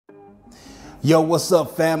Yo, what's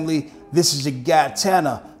up, family? This is your guy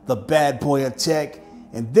Tanna, the bad boy of tech,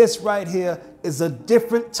 and this right here is a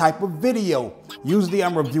different type of video. Usually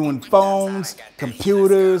I'm reviewing phones,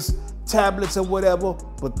 computers, tablets, or whatever,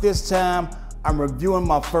 but this time I'm reviewing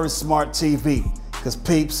my first smart TV. Because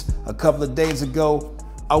peeps, a couple of days ago,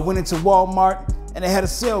 I went into Walmart and they had a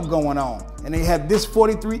sale going on, and they had this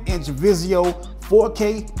 43-inch VIZIO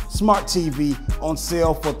 4K smart TV on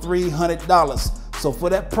sale for $300. So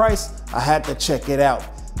for that price, I had to check it out.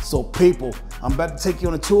 So people, I'm about to take you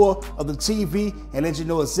on a tour of the TV and let you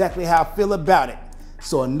know exactly how I feel about it.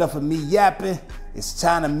 So enough of me yapping, it's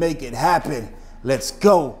time to make it happen. Let's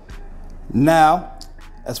go. Now,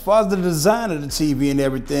 as far as the design of the TV and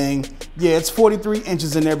everything, yeah, it's 43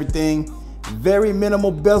 inches and everything. Very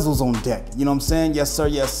minimal bezels on deck. You know what I'm saying? Yes, sir,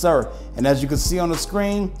 yes, sir. And as you can see on the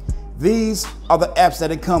screen, these are the apps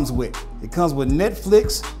that it comes with. It comes with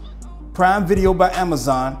Netflix, Prime Video by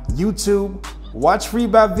Amazon, YouTube, Watch Free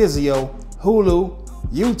by VIZIO, Hulu,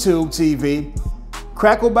 YouTube TV,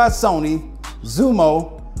 Crackle by Sony,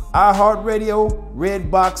 Zumo, iHeartRadio,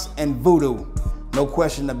 Redbox, and Voodoo. No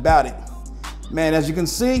question about it. Man, as you can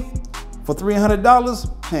see, for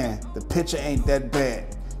 $300, man, the picture ain't that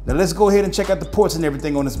bad. Now let's go ahead and check out the ports and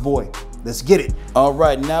everything on this boy. Let's get it. All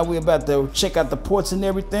right, now we're about to check out the ports and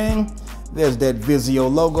everything. There's that VIZIO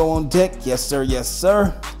logo on deck. Yes, sir, yes,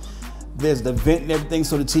 sir. There's the vent and everything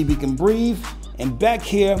so the TV can breathe. And back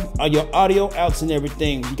here are your audio outs and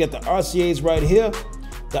everything. You got the RCAs right here,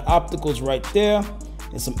 the opticals right there,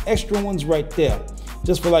 and some extra ones right there,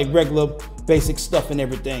 just for like regular basic stuff and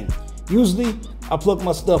everything. Usually I plug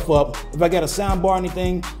my stuff up, if I got a soundbar or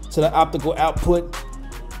anything, to the optical output,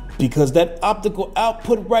 because that optical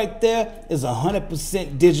output right there is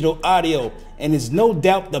 100% digital audio, and it's no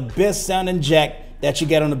doubt the best sounding jack that you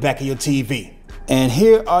got on the back of your TV. And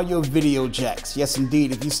here are your video jacks. Yes,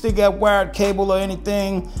 indeed. If you still got wired cable or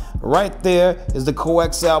anything, right there is the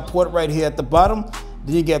coaxial port right here at the bottom.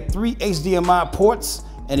 Then you got 3 HDMI ports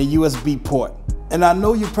and a USB port. And I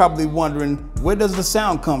know you're probably wondering, where does the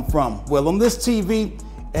sound come from? Well, on this TV,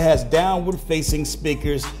 it has downward facing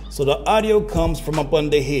speakers, so the audio comes from up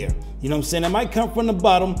under here. You know what I'm saying? It might come from the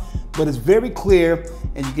bottom, but it's very clear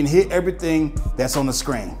and you can hear everything that's on the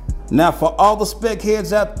screen. Now, for all the spec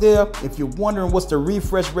heads out there, if you're wondering what's the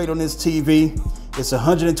refresh rate on this TV, it's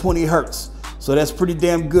 120 hertz. So that's pretty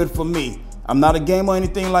damn good for me. I'm not a gamer or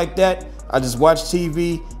anything like that. I just watch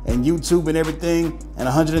TV and YouTube and everything, and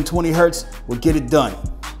 120 hertz will get it done.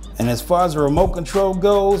 And as far as the remote control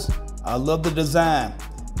goes, I love the design.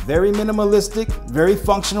 Very minimalistic, very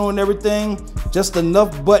functional and everything, just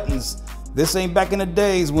enough buttons. This ain't back in the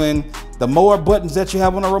days when the more buttons that you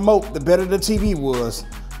have on a remote, the better the TV was.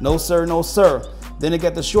 No sir, no sir. Then they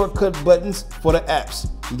got the shortcut buttons for the apps.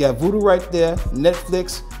 You got Voodoo right there,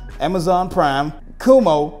 Netflix, Amazon Prime,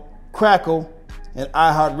 Kumo, Crackle, and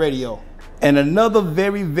iHeartRadio. And another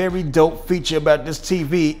very, very dope feature about this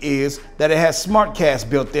TV is that it has SmartCast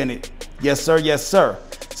built in it. Yes sir, yes sir.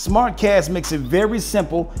 SmartCast makes it very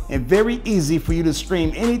simple and very easy for you to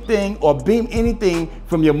stream anything or beam anything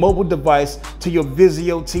from your mobile device to your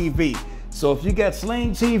VIZIO TV. So if you got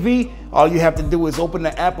Sling TV, all you have to do is open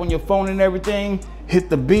the app on your phone and everything, hit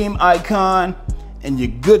the beam icon, and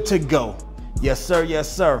you're good to go. Yes sir, yes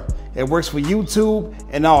sir. It works for YouTube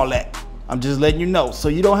and all that. I'm just letting you know. So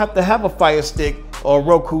you don't have to have a Fire Stick or a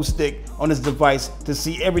Roku stick on this device to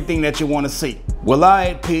see everything that you want to see. Well,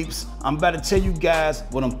 alright peeps, I'm about to tell you guys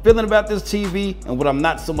what I'm feeling about this TV and what I'm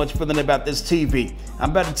not so much feeling about this TV.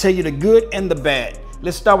 I'm about to tell you the good and the bad.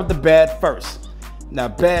 Let's start with the bad first. Now,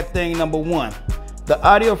 bad thing number one, the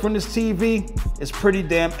audio from this TV is pretty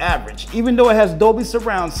damn average. Even though it has Dolby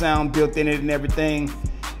surround sound built in it and everything,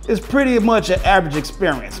 it's pretty much an average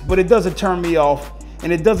experience, but it doesn't turn me off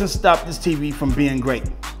and it doesn't stop this TV from being great.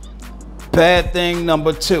 Bad thing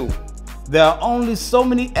number two, there are only so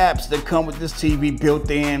many apps that come with this TV built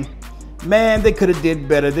in. Man, they could have did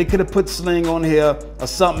better. They could have put Sling on here or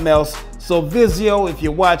something else. So VIZIO, if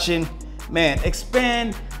you're watching, man,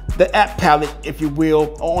 expand the app palette, if you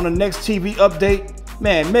will, or on the next TV update,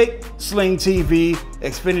 man, make Sling TV,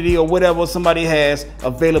 Xfinity, or whatever somebody has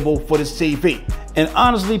available for this TV. And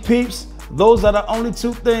honestly, peeps, those are the only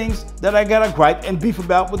two things that I got a gripe and beef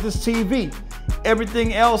about with this TV.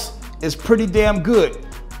 Everything else is pretty damn good.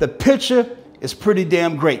 The picture is pretty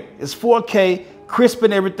damn great. It's 4K, crisp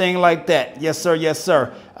and everything like that. Yes sir, yes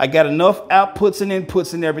sir. I got enough outputs and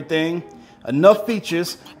inputs and everything. Enough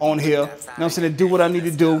features on here, you know what I'm saying, to do what I need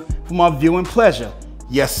to do for my viewing pleasure.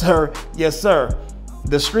 Yes sir, yes sir.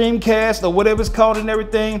 The Streamcast or whatever it's called and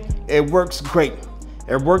everything, it works great.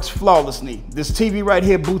 It works flawlessly. This TV right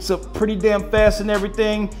here boots up pretty damn fast and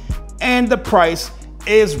everything. and the price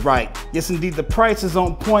is right. Yes, indeed, the price is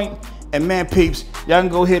on point. And man, peeps, y'all can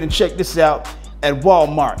go ahead and check this out at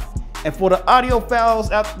Walmart. And for the audio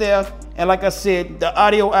files out there, and like I said, the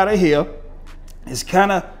audio out of here is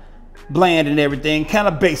kind of bland and everything, kind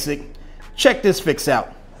of basic. Check this fix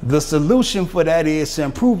out. The solution for that is to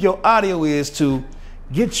improve your audio is to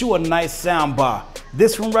get you a nice sound bar.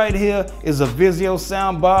 This one right here is a VIZIO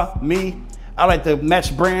sound bar. I like to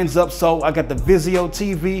match brands up, so I got the VIZIO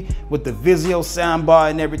TV with the VIZIO sound bar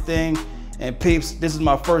and everything. And peeps, this is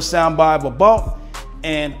my first sound bar I ever bought,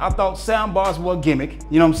 and I thought sound bars were a gimmick.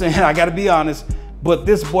 You know what I'm saying? I gotta be honest, but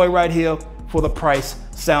this boy right here, for the price,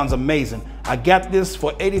 sounds amazing. I got this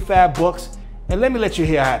for 85 bucks, and let me let you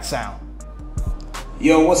hear how it sounds.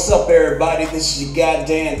 Yo, what's up everybody? This is your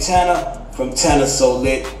goddamn Tanna from Tanna So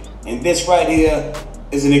Lit, and this right here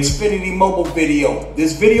is an Xfinity Mobile video.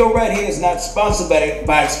 This video right here is not sponsored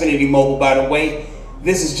by Xfinity Mobile, by the way.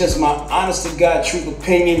 This is just my honest to God truth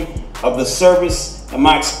opinion of the service and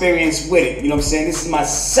my experience with it. You know what I'm saying? This is my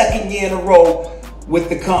second year in a row with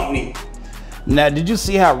the company. Now, did you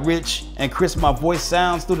see how rich and crisp my voice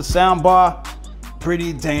sounds through the sound bar?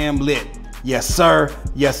 Pretty damn lit. Yes, sir.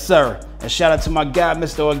 Yes, sir. And shout out to my guy,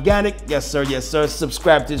 Mr. Organic. Yes, sir. Yes, sir.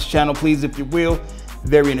 Subscribe to this channel, please, if you will.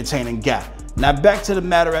 Very entertaining guy. Now, back to the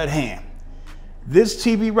matter at hand. This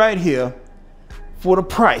TV right here, for the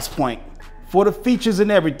price point, for the features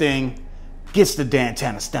and everything, gets the Dan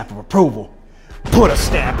Tanna stamp of approval. Put a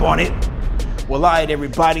stamp on it. Well, all right,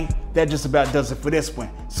 everybody, that just about does it for this one.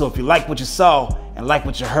 So if you like what you saw and like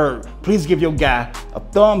what you heard, please give your guy a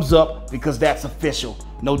thumbs up, because that's official,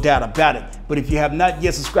 no doubt about it. But if you have not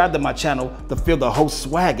yet subscribed to my channel to feel the whole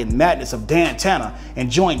swag and madness of Dan Tanna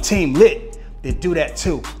and join Team Lit, then do that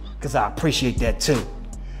too, because I appreciate that too.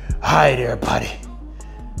 All right, everybody,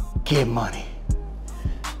 get money,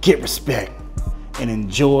 get respect, and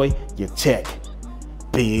enjoy your tech.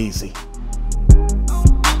 Be easy.